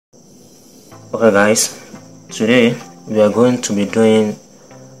Okay guys, today we are going to be doing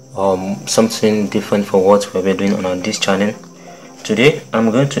something different for what we've been doing on this channel. Today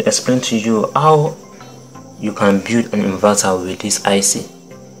I'm going to explain to you how you can build an inverter with this IC.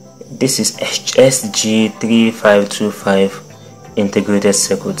 This is SG3525 integrated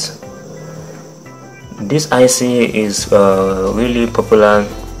circuit. This IC is really popular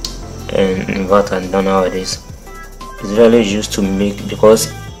in inverter nowadays. It's really used to make,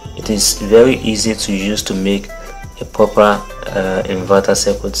 because it is very easy to use to make a proper inverter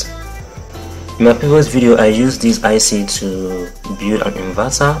circuit. In my previous video I used this IC to build an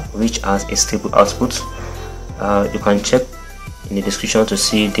inverter which has a stable output. You can check in the description to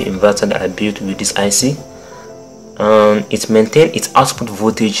see the inverter that I built with this IC. It maintains its output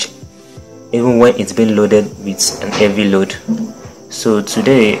voltage even when it's been loaded with an heavy load. So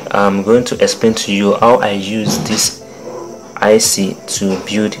today I'm going to explain to you how I use this IC to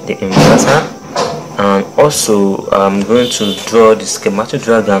build the inverter, and also I'm going to draw the schematic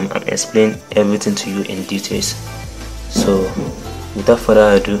diagram and explain everything to you in details. So without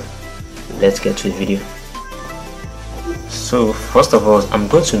further ado, let's get to the video. So first of all, I'm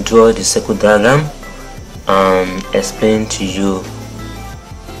going to draw the circuit diagram and explain to you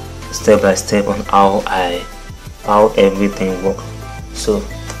step by step on how everything works. So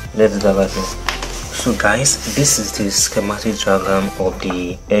let's do that right now. So guys, this is the schematic diagram of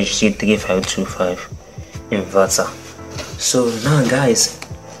the SG3525 inverter. So now guys,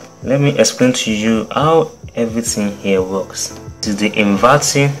 let me explain to you how everything here works. This is the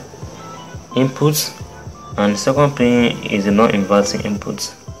inverting input, and the second pin is the non-inverting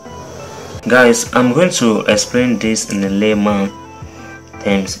input. Guys, I'm going to explain this in the layman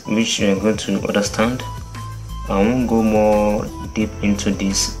terms which you are going to understand. I won't go more deep into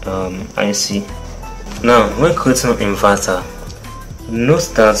this IC. Now, when creating an inverter, note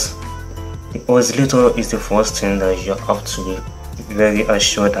that the oscillator is the first thing that you have to be very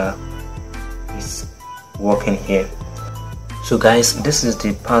assured that it's working here. So guys, this is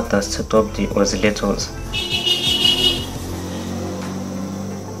the part that set up the oscillators.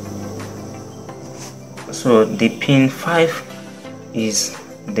 So the pin 5 is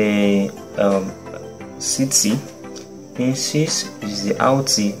the CT, pin 6 is the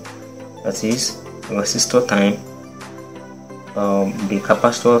RT, that is resistor time, the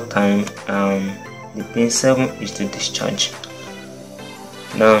capacitor time, the pin 7 is the discharge.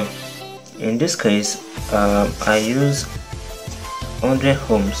 Now in this case I use 100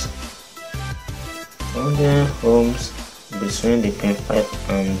 ohms between the pin 5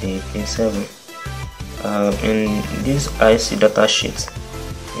 and the pin 7. In this IC data sheet,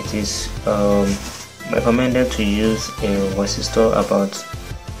 it is recommended to use a resistor about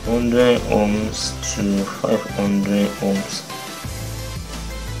 100 ohms to 500 ohms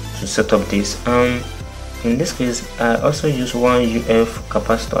to set up this. In this case I also use one UF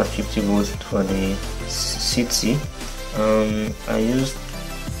capacitor at 50 volts for the CT. I used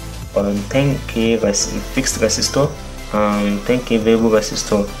 10k fixed resistor and 10k variable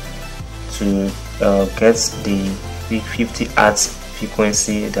resistor to get the 50 Hz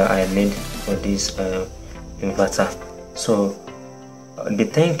frequency that I need for this inverter. So the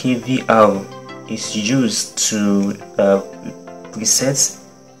 10k VR is used to preset,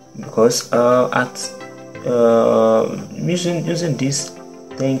 because using this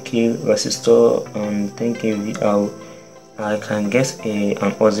 10k resistor and 10k VR, I can get an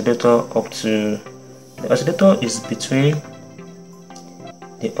oscillator up to, the oscillator is between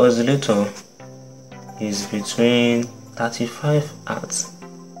 35 Hz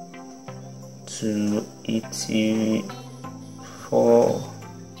to 84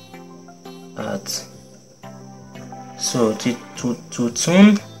 Hz. So to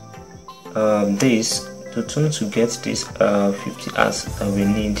tune this, to get this 50 Hz that we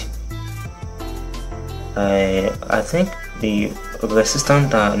need, I think the resistance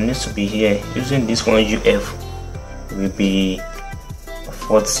that needs to be here using this one UF will be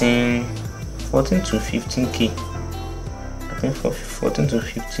 14 to 15k. I think for 14 to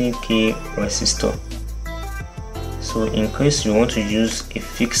 15k resistor. So in case you want to use a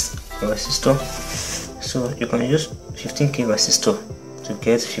fixed resistor, so you can use 15k resistor to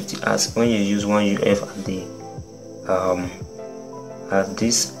get 50 Hz when you use one UF at the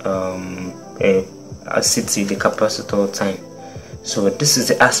CT, the capacitor time. So this is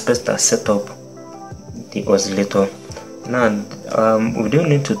the aspect that set up the oscillator. Now we don't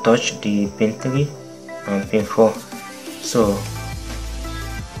need to touch the pin 3 and pin 4. So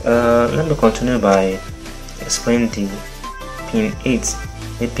let me continue by explaining the pin 8.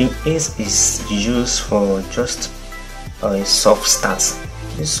 The pin 8 is used for just a soft start.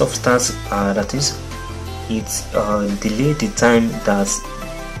 This soft start, that is, it delay the time that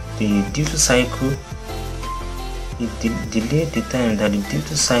the duty cycle. It delay the time that the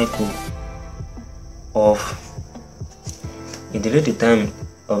duty cycle of it delay the time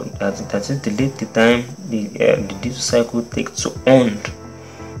of that is delay the time the duty cycle takes to on.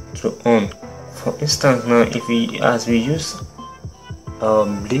 For instance, now if we use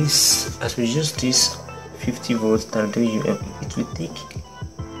this 50 volts that it will take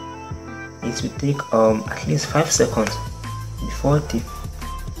at least 5 seconds before the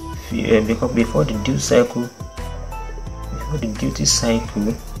duty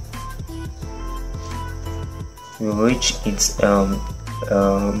cycle will reach its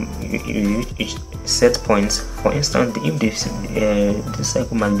set point. For instance, if the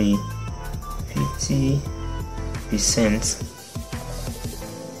cycle might be 50%,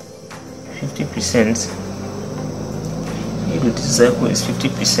 if the duty cycle is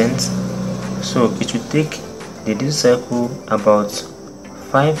 50%, so it will take the duty cycle about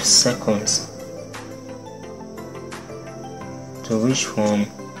 5 seconds to reach from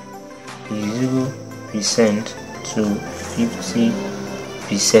 0% to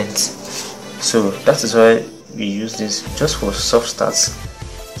 50%. So that is why we use this just for soft starts,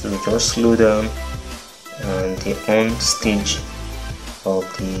 to just slow down the on stage of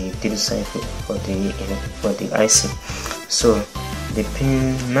the duty cycle for the IC. So the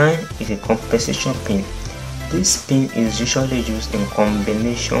pin 9 is a compensation pin. This pin is usually used in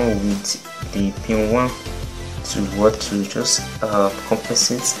combination with the pin 1 to just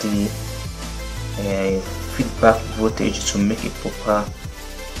compensate the feedback voltage to make a proper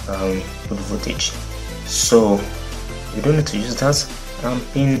good voltage. So you don't need to use that.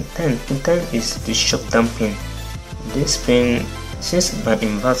 Pin 10 is the shutdown pin. This pin, since my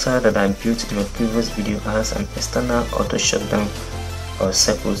inverter that I built in a previous video has an external auto shutdown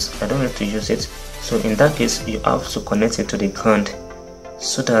circuit, I don't need to use it. So in that case, you have to connect it to the ground,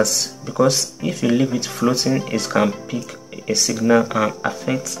 so that, because if you leave it floating, it can pick a signal and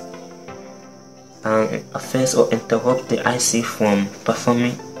affect or interrupt the IC from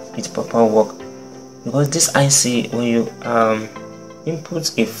performing its proper work. Because this IC, when you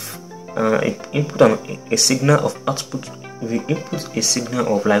input a signal of output, if you input a signal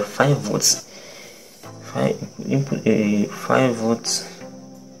of like 5 volts, input a 5 volts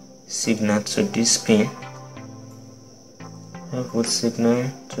signal to this pin, 5 volt signal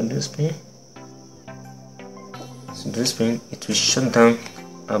to this pin, it will shut down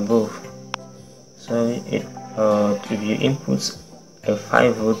above. Sorry, if you input a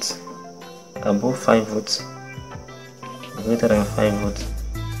 5 volts above 5 volts, greater than 5 volts,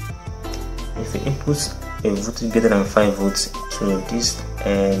 if you input a voltage greater than 5 volts to this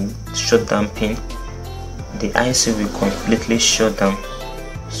shutdown pin, the IC will completely shut down.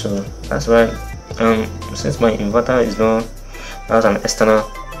 So that's why since my inverter is not has an external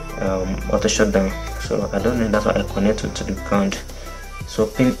auto shutdown, so I don't know, that's why I connect it to the ground. So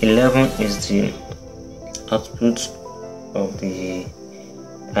pin 11 is the output of the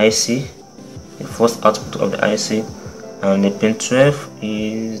IC, the first output of the IC, and the pin 12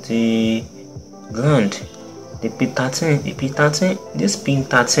 is the ground. The pin 13, this pin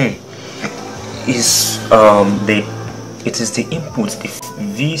 13 is the input, the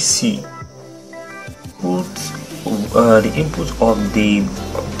VC, the input of the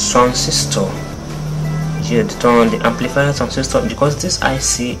transistor, the amplifier transistor, because this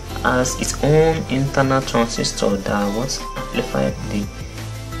IC has its own internal transistor that was amplified the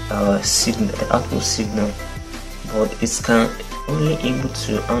signal, the output signal, but it can only able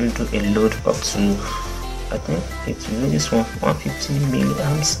to handle a load up to, I think it ranges from 150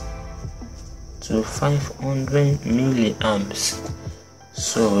 milliamps to 500 milliamps.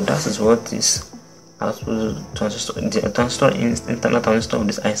 So that is what this output transistor, the internal transistor of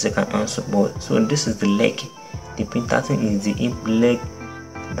this IC can answer. But so this is the leg. The pin 13 is the input leg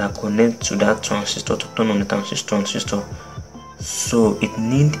that connects to that transistor to turn on the transistor. So it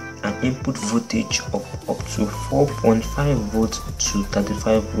needs an input voltage of up to 4.5 volts to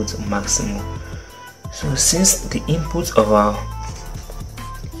 35 volts maximum. So since the input of our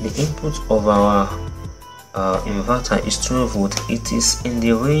inverter is 12 volts, it is in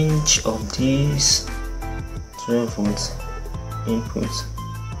the range of this 12 volts input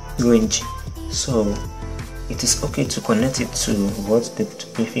range. So it is okay to connect it to what the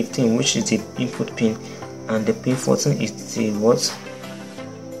pin 15, which is the input pin, and the pin 14 is the what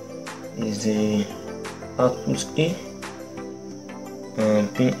is the output A,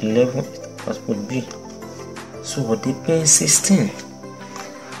 and pin 11 is output B. So the pin 16,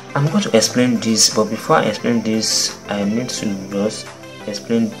 I'm going to explain this, but before I explain this, I need to just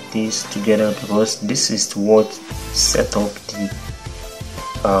explain this together because this is what set up the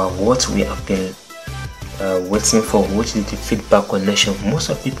what we have been waiting for, which is the feedback connection. Most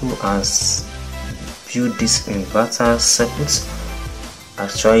of people has built this inverter circuits,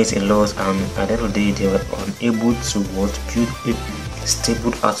 has tried it a lot, and at the end of the day they were unable to build a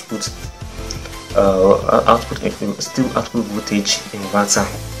stable output stable output voltage inverter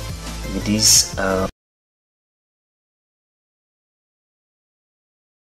with this